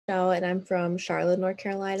Michelle, and I'm from Charlotte, North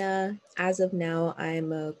Carolina. As of now,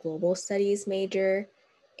 I'm a global studies major,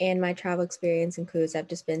 and my travel experience includes I've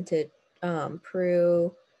just been to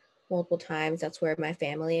Peru multiple times. That's where my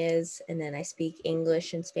family is. And then I speak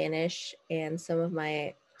English and Spanish, and some of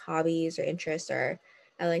my hobbies or interests are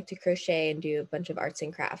I like to crochet and do a bunch of arts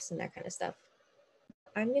and crafts and that kind of stuff.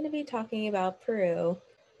 I'm going to be talking about Peru.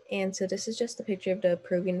 And so this is just a picture of the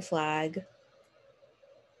Peruvian flag.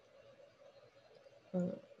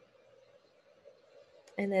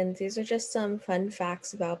 And then these are just some fun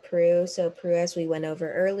facts about Peru. So Peru, as we went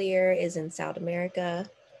over earlier, is in South America.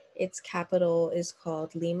 Its capital is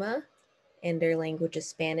called Lima, and their language is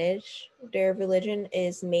Spanish. Their religion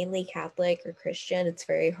is mainly Catholic or Christian. It's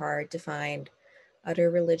very hard to find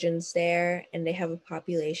other religions there, and they have a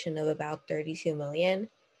population of about 32 million.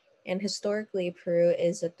 And historically, Peru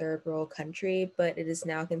is a third world country, but it is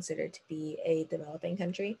now considered to be a developing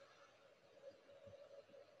country.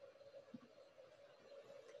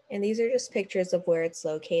 And these are just pictures of where it's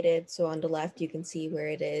located. So on the left, you can see where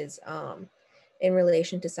it is in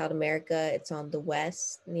relation to South America. It's on the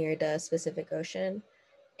west near the Pacific Ocean.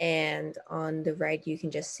 And on the right, you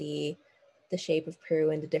can just see the shape of Peru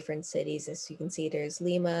and the different cities. As you can see, there's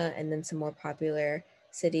Lima, and then some more popular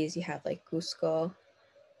cities. You have like Cusco,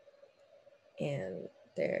 and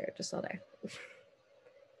they're just all there.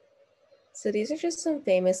 So these are just some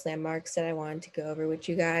famous landmarks that I wanted to go over with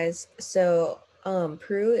you guys. So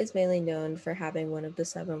Peru is mainly known for having one of the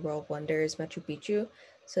 7 world wonders, Machu Picchu.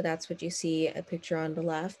 So that's what you see a picture on the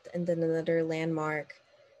left. And then another landmark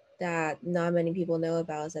that not many people know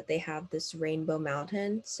about is that they have this rainbow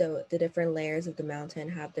mountain. So the different layers of the mountain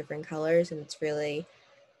have different colors, and it's really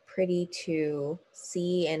pretty to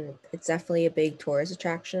see. And it's definitely a big tourist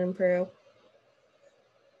attraction in Peru.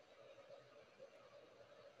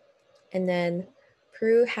 And then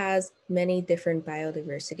Peru has many different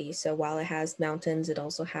biodiversity. So while it has mountains, it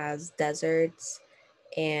also has deserts,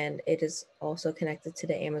 and it is also connected to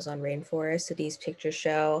the Amazon rainforest. So these pictures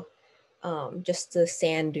show just the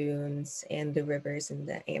sand dunes and the rivers in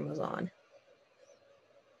the Amazon.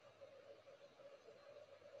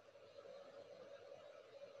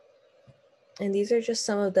 And these are just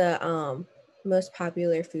some of the most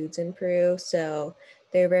popular foods in Peru. So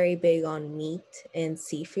they're very big on meat and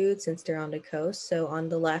seafood since they're on the coast. So on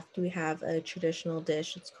the left, we have a traditional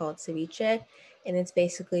dish. It's called ceviche, and it's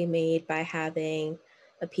basically made by having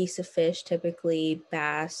a piece of fish, typically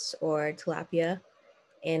bass or tilapia,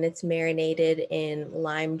 and it's marinated in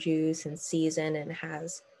lime juice and seasoned, and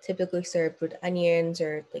has typically served with onions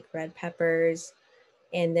or like red peppers.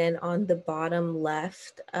 And then on the bottom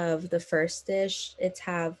left of the first dish, it's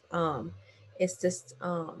this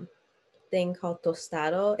thing called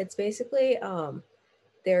tostado. It's basically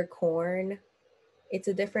their corn. It's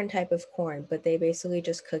a different type of corn, but they basically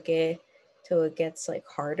just cook it till it gets like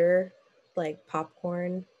harder, like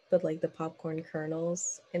popcorn, but like the popcorn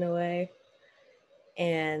kernels in a way.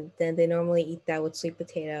 And then they normally eat that with sweet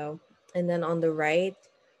potato. And then on the right,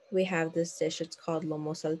 we have this dish. It's called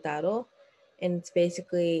lomo saltado, and it's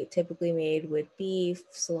basically typically made with beef,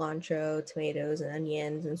 cilantro, tomatoes, and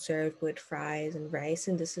onions, and served with fries and rice.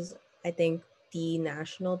 And this is, I think, the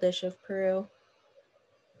national dish of Peru.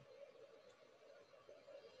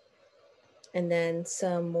 And then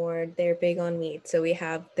some more, they're big on meat. So we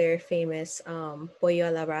have their famous pollo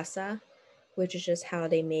a la brasa, which is just how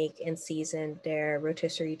they make and season their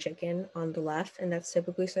rotisserie chicken on the left. And that's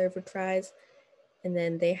typically served with fries. And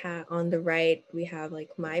then they have on the right, we have like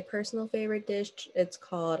my personal favorite dish. It's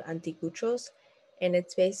called anticuchos. And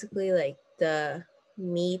it's basically like the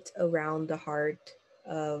meat around the heart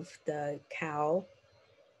of the cow.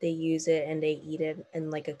 They use it and they eat it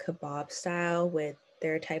in like a kebab style with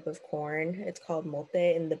their type of corn. It's called mote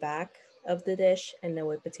in the back of the dish, and then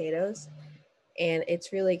with potatoes. And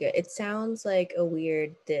it's really good. It sounds like a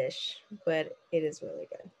weird dish, but it is really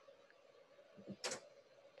good.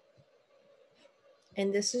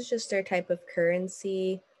 And this is just their type of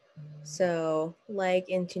currency. So, like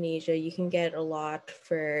in Tunisia, you can get a lot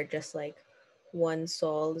for just like 1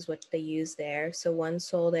 sol is what they use there. So 1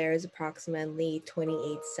 sol there is approximately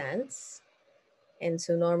 28 cents. And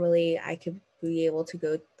so normally I could be able to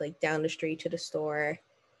go like down the street to the store,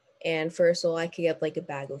 and for a sol I could get like a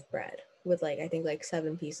bag of bread with like I think like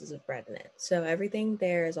 7 pieces of bread in it. So everything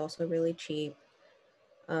there is also really cheap.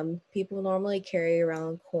 People normally carry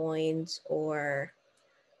around coins or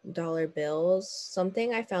dollar bills.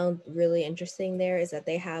 Something I found really interesting there is that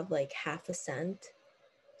they have like half a cent.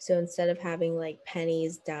 So instead of having like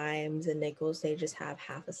pennies, dimes, and nickels, they just have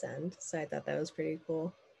half a cent. So I thought that was pretty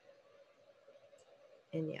cool.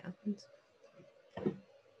 And yeah.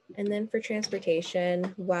 And then for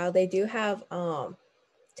transportation, while they do have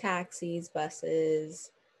taxis,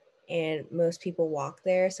 buses, and most people walk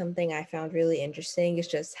there, something I found really interesting is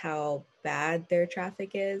just how bad their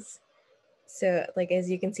traffic is. So, like as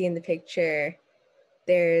you can see in the picture,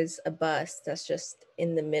 there's a bus that's just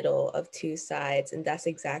in the middle of two sides, and that's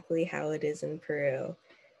exactly how it is in Peru.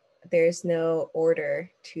 There's no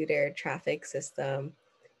order to their traffic system.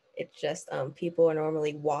 It's just people are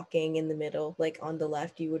normally walking in the middle. Like on the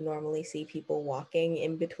left, you would normally see people walking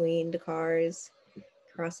in between the cars,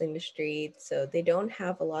 crossing the street. So they don't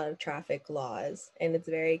have a lot of traffic laws, and it's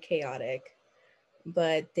very chaotic.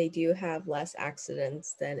 But they do have less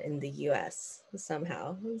accidents than in the US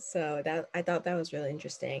somehow. So that I thought that was really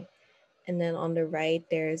interesting. And then on the right,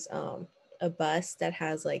 there's a bus that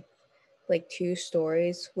has like two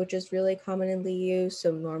stories, which is really commonly used.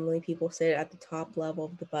 So normally people sit at the top level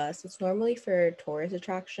of the bus. It's normally for tourist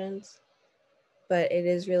attractions, but it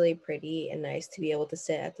is really pretty and nice to be able to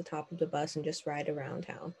sit at the top of the bus and just ride around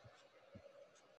town.